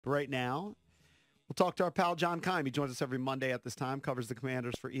But right now, we'll talk to our pal John Keim. He joins us every Monday at this time, covers the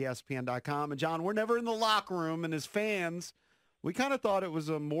Commanders for ESPN.com. And John, we're never in the locker room, and as fans, we kind of thought it was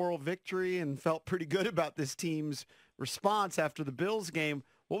a moral victory and felt pretty good about this team's response after the Bills game.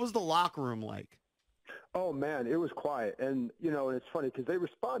 What was the locker room like? Oh, man, it was quiet. And, and it's funny because they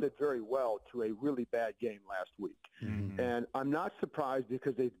responded very well to a really bad game last week. Mm-hmm. And I'm not surprised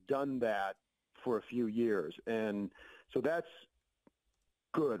because they've done that for a few years. And so that's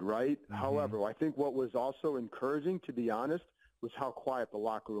good, right? Mm-hmm. However, I think what was also encouraging, to be honest, was how quiet the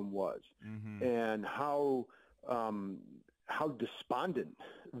locker room was and how despondent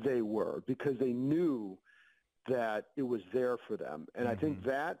they were because they knew that it was there for them. And I think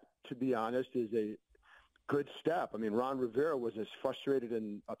that, to be honest, is a good step. I mean, Ron Rivera was as frustrated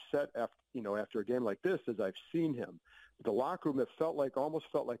and upset after a game like this as I've seen him. The locker room, almost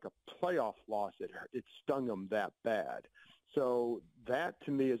felt like a playoff loss. It stung them that bad. So that,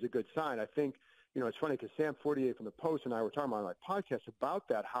 to me, is a good sign. I think, it's funny because Sam Fortier from the Post and I were talking on my podcast about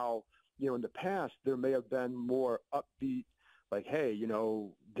that, how, in the past there may have been more upbeat, like, hey,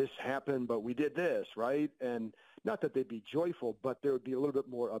 this happened, but we did this, right? And not that they'd be joyful, but there would be a little bit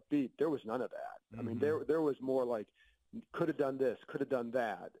more upbeat. There was none of that. I mean, there was more like, could have done this, could have done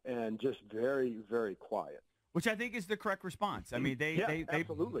that, and just very, very quiet. Which I think is the correct response. I mean,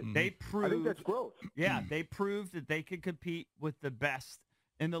 absolutely. They proved. I think that's growth. Yeah, they proved that they could compete with the best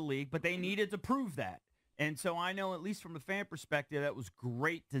in the league, but they needed to prove that. And so I know, at least from a fan perspective, that was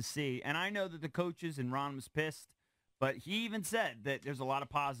great to see. And I know that the coaches and Ron was pissed, but he even said that there's a lot of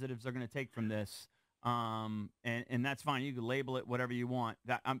positives they're going to take from this. And that's fine. You can label it whatever you want.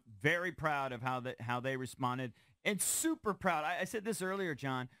 I'm very proud of how they responded, and super proud. I said this earlier,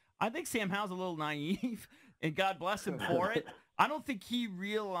 John. I think Sam Howell's a little naive, and God bless him for it. I don't think he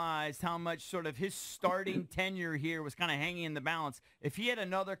realized how much sort of his starting tenure here was kind of hanging in the balance. If he had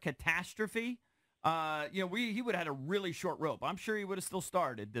another catastrophe, he would have had a really short rope. I'm sure he would have still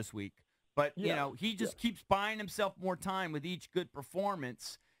started this week. But, he just keeps buying himself more time with each good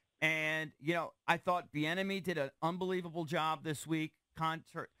performance. And, I thought Bieniemy did an unbelievable job this week,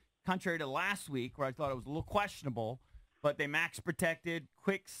 contrary to last week where I thought it was a little questionable. But they max protected,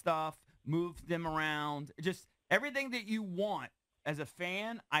 quick stuff, moved them around. Just everything that you want as a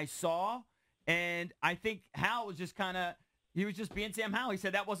fan, I saw. And I think Hal was just he was just being Sam Howell. He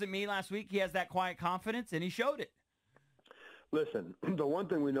said that wasn't me last week. He has that quiet confidence, and he showed it. Listen, the one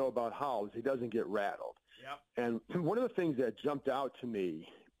thing we know about Howell is he doesn't get rattled. Yep. And one of the things that jumped out to me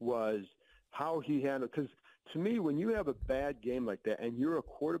was how he handled, because to me, when you have a bad game like that and you're a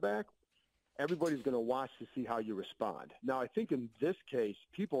quarterback, everybody's going to watch to see how you respond. Now, I think in this case,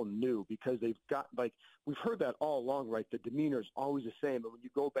 people knew because they've got, we've heard that all along, right? The demeanor is always the same. But when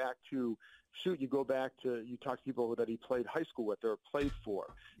you go back to, you talk to people that he played high school with or played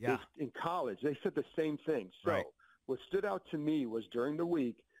for. Yeah. In college, they said the same thing. So right. What stood out to me was during the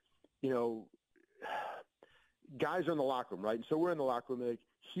week, guys are in the locker room, right? And so we're in the locker room.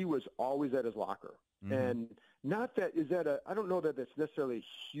 He was always at his locker. Mm-hmm. And not that I don't know that that's necessarily a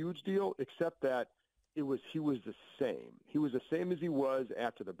huge deal, except that he was the same. He was the same as he was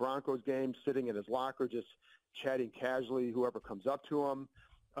after the Broncos game, sitting in his locker, just chatting casually, whoever comes up to him.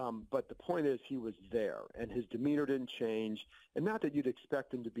 But the point is he was there, and his demeanor didn't change. And not that you'd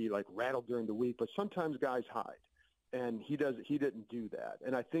expect him to be rattled during the week, but sometimes guys hide, and he didn't do that.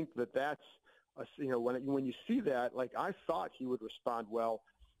 And I think that's when you see that, I thought he would respond well,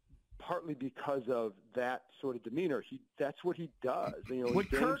 partly because of that sort of demeanor. That's what he does.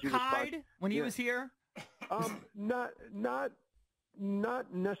 Would Kirk hide when he was here? Not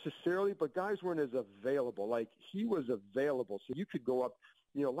necessarily, but guys weren't as available. He was available, so you could go up.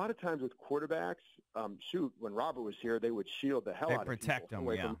 A lot of times with quarterbacks, when Robert was here, they would shield the hell out of people. They protect them,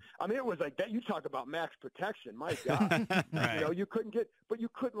 yeah. I mean, it was like that. You talk about max protection. My God. Right. You couldn't you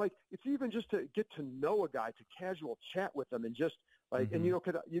couldn't, it's even just to get to know a guy, to casual chat with them and just, and you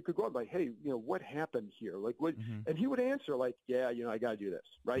could go up hey, what happened here? What? Mm-hmm. And he would answer yeah, I got to do this,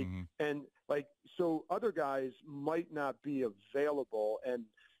 right? Mm-hmm. And so other guys might not be available, and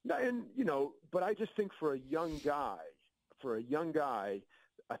but I just think for a young guy,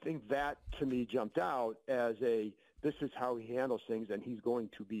 I think that to me jumped out as this is how he handles things, and he's going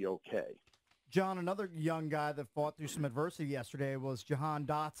to be okay. John, another young guy that fought through some adversity yesterday was Jahan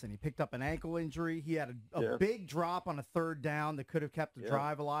Dotson. He picked up an ankle injury. He had a big drop on a third down that could have kept the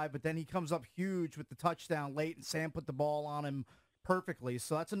drive alive, but then he comes up huge with the touchdown late, and Sam put the ball on him perfectly.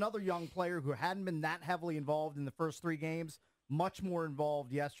 So that's another young player who hadn't been that heavily involved in the first three games, much more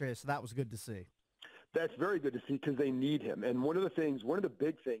involved yesterday, so that was good to see. That's very good to see because they need him. And one of the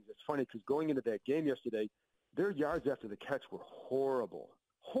big things, it's funny because going into that game yesterday, their yards after the catch were horrible.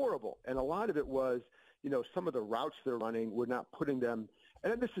 horrible. And a lot of it was, some of the routes they're running, we're not putting them,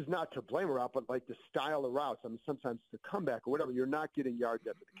 and this is not to blame a route, but like the style of routes. I mean, sometimes the comeback or whatever, you're not getting yards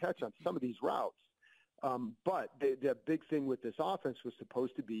after the catch on some of these routes. But the big thing with this offense was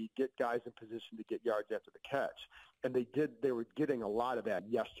supposed to be get guys in position to get yards after the catch. And they were getting a lot of that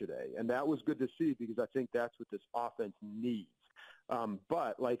yesterday. And that was good to see because I think that's what this offense needs.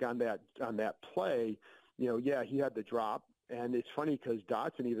 But like on that play, he had the drop. And it's funny because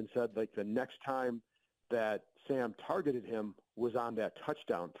Dotson even said like the next time that Sam targeted him was on that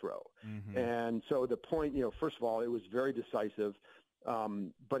touchdown throw. Mm-hmm. And so the point, first of all, it was very decisive.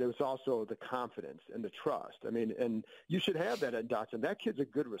 But it was also the confidence and the trust. I mean, and you should have that at Dotson. That kid's a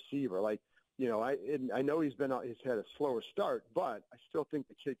good receiver. Like, I know he's had a slower start, but I still think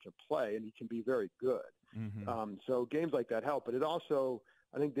the kid can play and he can be very good. Mm-hmm. So games like that help. But it also,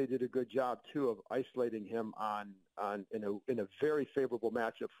 I think they did a good job too of isolating him in a very favorable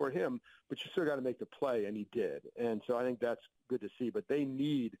matchup for him. But you still got to make the play, and he did. And so I think that's good to see. But they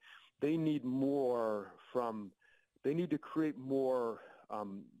need more from. They need to create more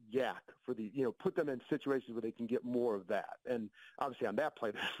yak for put them in situations where they can get more of that. And obviously on that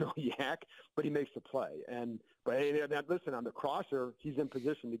play, there's no yak, but he makes the play. But listen, on the crosser, he's in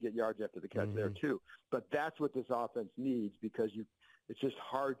position to get yards after the catch there too. But that's what this offense needs because it's just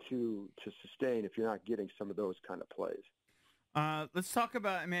hard to sustain if you're not getting some of those kind of plays. Let's talk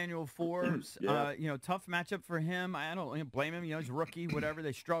about Emmanuel Forbes. Yeah. Tough matchup for him. I don't blame him. He's a rookie, whatever,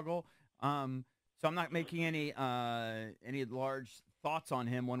 they struggle. So I'm not making any large thoughts on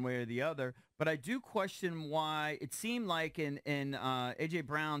him one way or the other, but I do question why it seemed like in A.J.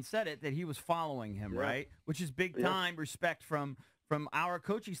 Brown said it that he was following him, right? Which is big time respect from our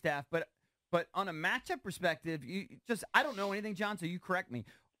coaching staff. But on a matchup perspective, I don't know anything, John, so you correct me.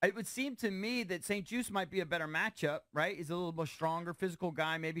 It would seem to me that St. Juice might be a better matchup, right? He's a little more stronger, physical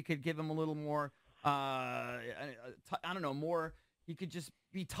guy. Maybe could give him a little more, more. He could just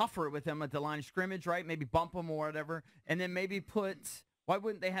be tougher with him at the line of scrimmage, right? Maybe bump him or whatever. And then maybe why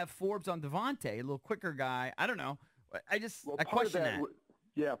wouldn't they have Forbes on Devontae, a little quicker guy? I don't know. I question that.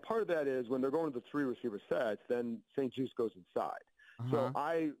 Yeah, part of that is when they're going to the 3 receiver sets, then St. Juice goes inside. So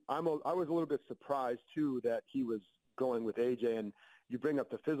I was a little bit surprised, too, that he was going with A.J. And you bring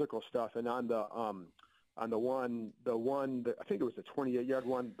up the physical stuff, and on the one, I think it was the 28-yard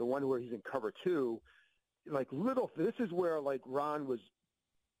one, the one where he's in cover 2, this is where Ron was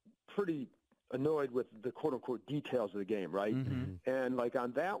pretty annoyed with the quote unquote details of the game, right? Mm-hmm. And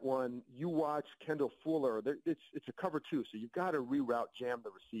on that one, you watch Kendall Fuller. It's a cover 2, so you've got to jam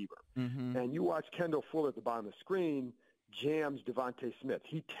the receiver. Mm-hmm. And you watch Kendall Fuller at the bottom of the screen jams Devontae Smith.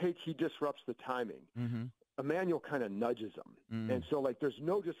 He disrupts the timing. Mm-hmm. Emmanuel kind of nudges him. Mm-hmm. And so there's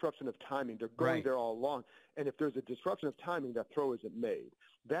no disruption of timing. They're going there all along. And if there's a disruption of timing, that throw isn't made.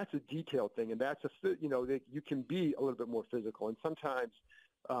 That's a detail thing, and that's you can be a little bit more physical. And sometimes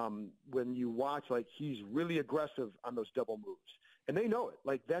when you watch, he's really aggressive on those double moves, and they know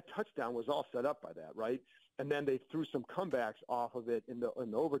it. That touchdown was all set up by that, right? And then they threw some comebacks off of it in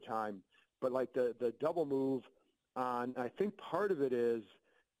the overtime. But the double move on, I think part of it is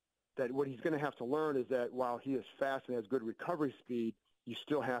that what he's going to have to learn is that while he is fast and has good recovery speed, you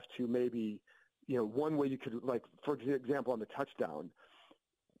still have to maybe, one way you could, for example, on the touchdown,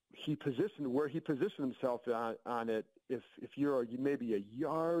 he positioned himself on it. If you're maybe a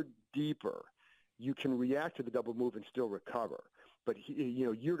yard deeper, you can react to the double move and still recover. But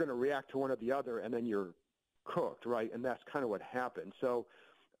you're going to react to one or the other, and then you're cooked, right? And that's kind of what happened. So,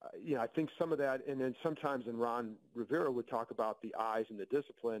 I think some of that, and then sometimes, and Ron Rivera would talk about the eyes and the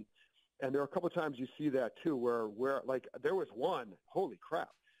discipline, and there are a couple of times you see that too, where there was one, holy crap,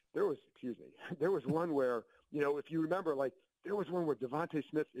 there was one where if you remember, there was one where Devontae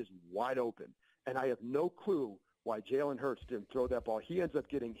Smith is wide open, and I have no clue why Jalen Hurts didn't throw that ball. He ends up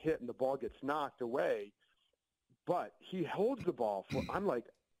getting hit, and the ball gets knocked away, but he holds the ball for. I'm like,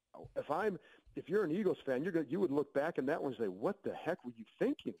 if you're an Eagles fan, you would look back in that one and say, what the heck were you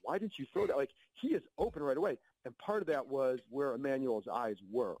thinking? Why didn't you throw that? He is open right away, and part of that was where Emmanuel's eyes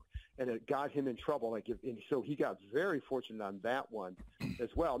were, and it got him in trouble. And so he got very fortunate on that one as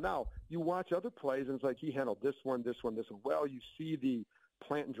well. Now, you watch other plays, and it's he handled this one. Well, you see the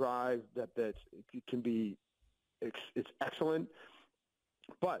plant and drive that can be it's excellent,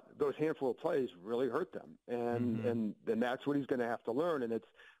 but those handful of plays really hurt them, and that's what he's going to have to learn. And it's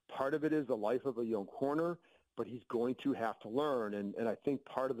part of it is the life of a young corner, but he's going to have to learn. And I think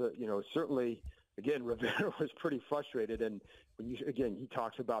part of the certainly. Again, Rivera was pretty frustrated, and he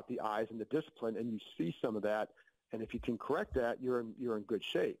talks about the eyes and the discipline, and you see some of that. And if you can correct that, you're in good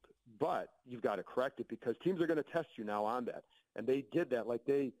shape. But you've got to correct it because teams are going to test you now on that. And they did that. Like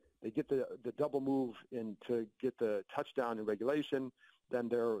they get the double move in to get the touchdown in regulation. Then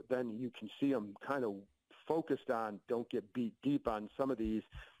you can see them kind of focused on don't get beat deep on some of these,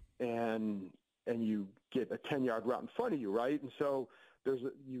 and you get a 10-yard route in front of you, right? And so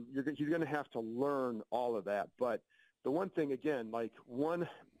you're going to have to learn all of that. But the one thing, again,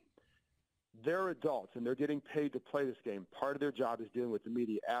 they're adults and they're getting paid to play this game. Part of their job is dealing with the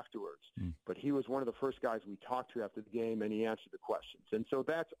media afterwards. But he was one of the first guys we talked to after the game, and he answered the questions. And so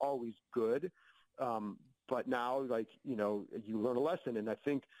that's always good. But now, you learn a lesson. And I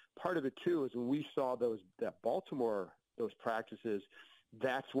think part of it, too, is when we saw those practices,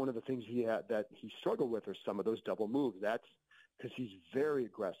 that's one of the things that he struggled with, are some of those double moves. That's because he's very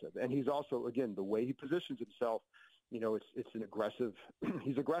aggressive. And he's also, again, the way he positions himself, it's an aggressive –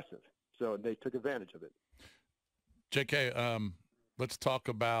 he's aggressive. So they took advantage of it. JK, let's talk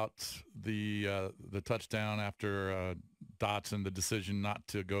about the touchdown after Dotson, the decision not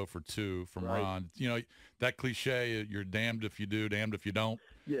to go for 2 from Right. Ron. That cliche, you're damned if you do, damned if you don't.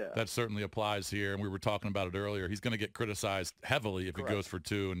 Yeah. That certainly applies here, and we were talking about it earlier. He's going to get criticized heavily if Correct. he goes for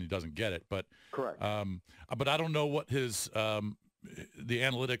 2 and he doesn't get it. But Correct. But I don't know what his the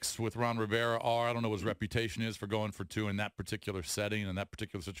analytics with Ron Rivera are. I don't know what his reputation is for going for 2 in that particular setting and that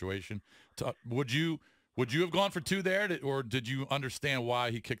particular situation. Would you have gone for 2 there, or did you understand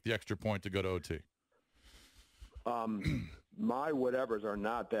why he kicked the extra point to go to OT? My whatevers are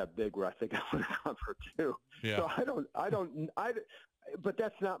not that big where I think I would have gone for 2. Yeah. So but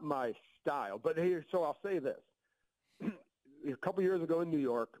that's not my style. But here, so I'll say this. A couple years ago in New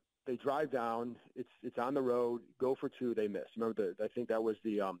York, they drive down. It's on the road. Go for 2. They miss. Remember, I think that was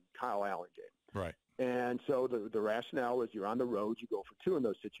the Kyle Allen game. Right. And so the rationale is you're on the road. You go for 2 in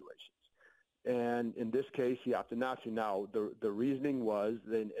those situations. And in this case, he opted not to. Now, the reasoning was,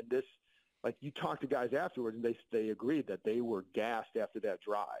 and this, like you talk to guys afterwards, and they agreed that they were gassed after that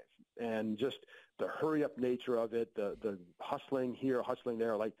drive. And just the hurry-up nature of it, the hustling here, hustling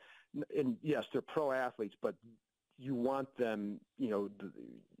there. And yes, they're pro athletes, but you want them,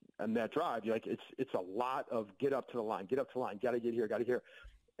 on that drive, it's a lot of get up to the line, got to get here.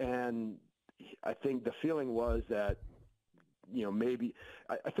 And I think the feeling was that, maybe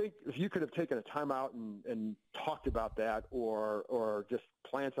I think if you could have taken a timeout and talked about that or just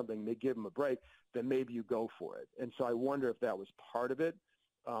planned something, they give them a break, then maybe you go for it. And so I wonder if that was part of it.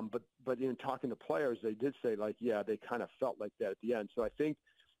 But in talking to players, they did say, they kind of felt like that at the end. So I think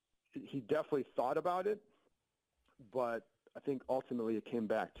he definitely thought about it, but I think ultimately it came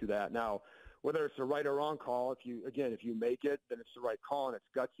back to that. Now, whether it's a right or wrong call, if you make it, then it's the right call and it's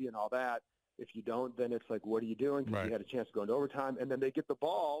gutsy and all that. If you don't, then it's like, what are you doing? Because you had a chance to go into overtime, and then they get the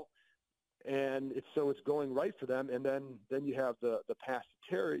ball, and it's going right for them. And then you have the pass to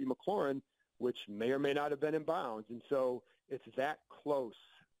Terry McLaurin, which may or may not have been in bounds. And so it's that close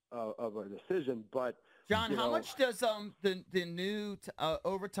of a decision. But John, how much does the new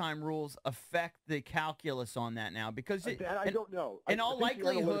overtime rules affect the calculus on that now? Because I don't know. In all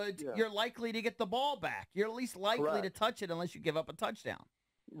likelihood, you're likely to get the ball back. You're at least likely to touch it unless you give up a touchdown.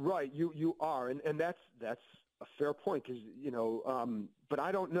 Right, you are, and that's a fair point because but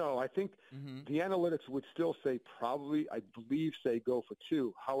I don't know. I think the analytics would still say say go for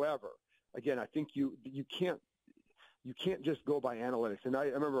 2. However, again, I think you can't just go by analytics. And I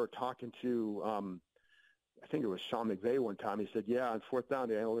remember talking to I think it was Sean McVay one time. He said, "Yeah, on 4th down,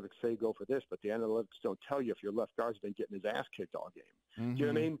 the analytics say go for this, but the analytics don't tell you if your left guard's been getting his ass kicked all game." Do you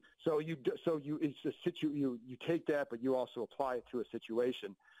know what I mean? So you take that, but you also apply it to a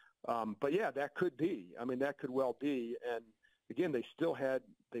situation. But yeah, that could be. I mean, that could well be. And again,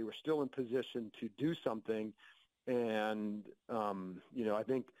 they were still in position to do something. And I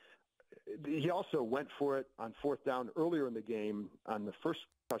think he also went for it on 4th down earlier in the game on the first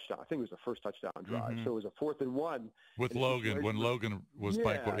touchdown. I think it was the first touchdown drive. So it was a 4th and 1 with Logan when Logan was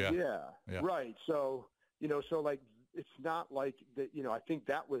playing. Yeah, right. So it's not like that. I think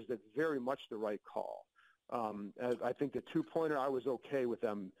that was very much the right call. I think the 2-pointer, I was okay with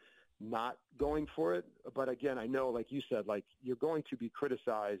them not going for it. But again, I know, like you said, you're going to be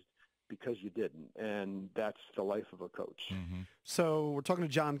criticized because you didn't, and that's the life of a coach. So we're talking to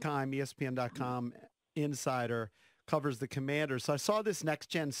John Keim, ESPN.com insider, covers the Commanders. So I saw this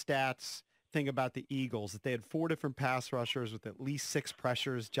next-gen stats thing about the Eagles, that they had 4 different pass rushers with at least 6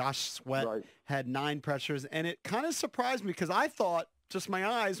 pressures. Josh Sweat had 9 pressures, and it kind of surprised me because I thought, just my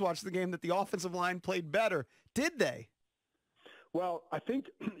eyes watched the game, that the offensive line played better. Did they? Well, I think,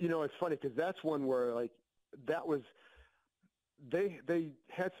 it's funny because that's one where, that was – they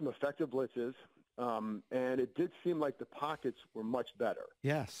had some effective blitzes, and it did seem like the pockets were much better.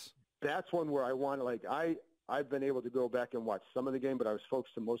 Yes. That's one where I want to, I've been able to go back and watch some of the game, but I was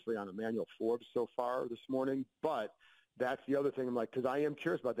focused mostly on Emmanuel Forbes so far this morning. But that's the other thing. I'm like, because I am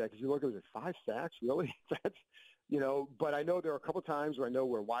curious about that. Because you look at it, 5 sacks, really? That's, But I know there are a couple times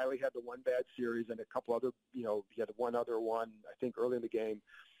where Wiley had the one bad series and a couple other, he had one other one, I think, early in the game.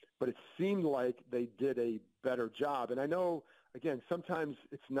 But it seemed like they did a better job. And I know, again, sometimes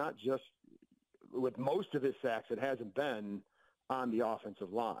it's not just with most of his sacks, it hasn't been on the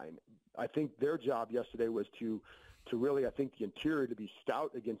offensive line. I think their job yesterday was to really, I think, the interior to be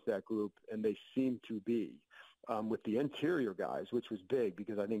stout against that group, and they seem to be with the interior guys, which was big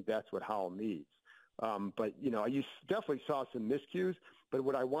because I think that's what Howell needs. But, you definitely saw some miscues, but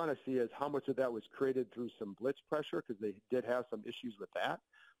what I want to see is how much of that was created through some blitz pressure, because they did have some issues with that.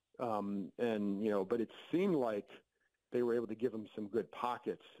 But it seemed like they were able to give him some good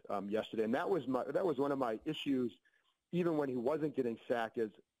pockets yesterday. And that was one of my issues, even when he wasn't getting sacked,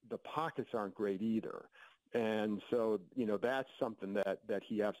 is the pockets aren't great either. And so, that's something that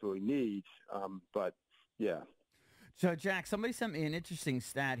he absolutely needs. But, yeah. So, Jack, somebody sent me an interesting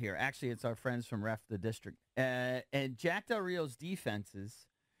stat here. Actually, it's our friends from Ref the District. And Jack Del Rio's defenses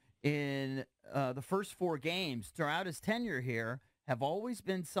in the first 4 games throughout his tenure here have always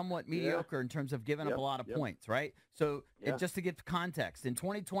been somewhat mediocre in terms of giving up a lot of points, right? So just to give context, in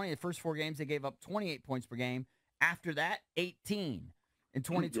 2020, the first 4 games, they gave up 28 points per game. After that, 18. In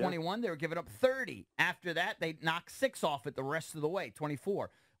 2021, they were giving up 30. After that, they knocked 6 off it the rest of the way, 24.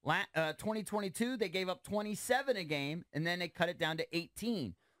 2022, they gave up 27 a game, and then they cut it down to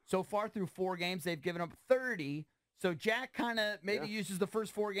 18. So far through 4 games, they've given up 30. So Jack kind of maybe uses the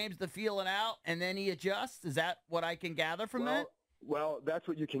first 4 games to feel it out, and then he adjusts. Is that what I can gather from that? Well, that's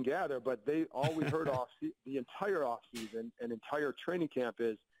what you can gather, but all we heard the entire offseason and entire training camp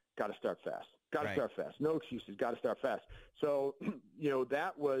is got to start fast. Got to start fast. No excuses. Got to start fast. So,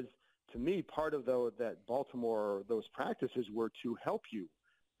 that was, to me, part of that Baltimore, those practices were to help you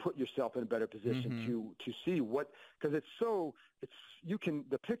put yourself in a better position to see because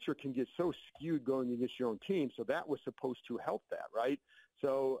the picture can get so skewed going against your own team. So that was supposed to help that, right?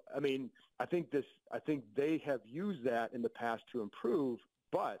 So, I mean, I think they have used that in the past to improve,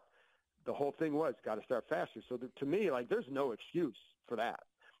 but the whole thing was got to start faster. So to me, there's no excuse for that.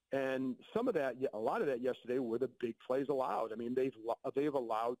 And some of that, a lot of that yesterday were the big plays allowed. I mean, they've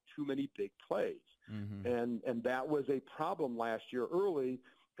allowed too many big plays, and that was a problem last year early.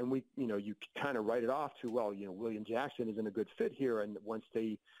 And you kind of write it off to, William Jackson isn't a good fit here. And once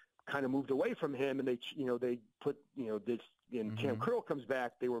they kind of moved away from him, and they put this, and Cam Curl comes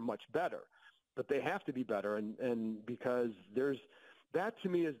back, they were much better. But they have to be better, and because that to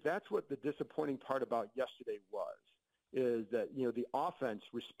me that's what the disappointing part about yesterday was. Is that, the offense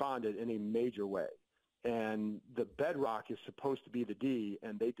responded in a major way. And the bedrock is supposed to be the D,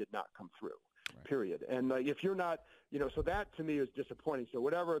 and they did not come through, period. And if you're not, so that to me is disappointing. So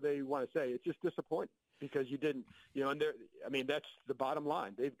whatever they want to say, it's just disappointing because you didn't, and that's the bottom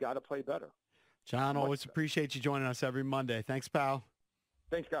line. They've got to play better. John, always appreciate you joining us every Monday. Thanks, pal.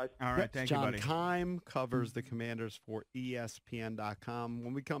 Thanks, guys. All right, thank you, buddy. John Keim covers the Commanders for ESPN.com.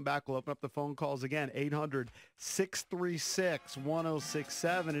 When we come back, we'll open up the phone calls again,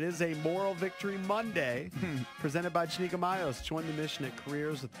 800-636-1067. It is a Moral Victory Monday, presented by Janika Mayos. Join the mission at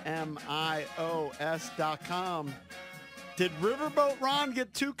careers with MIOS.com. Did Riverboat Ron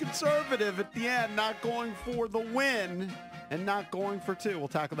get too conservative at the end, not going for the win and not going for 2? We'll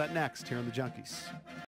tackle that next here on the Junkies.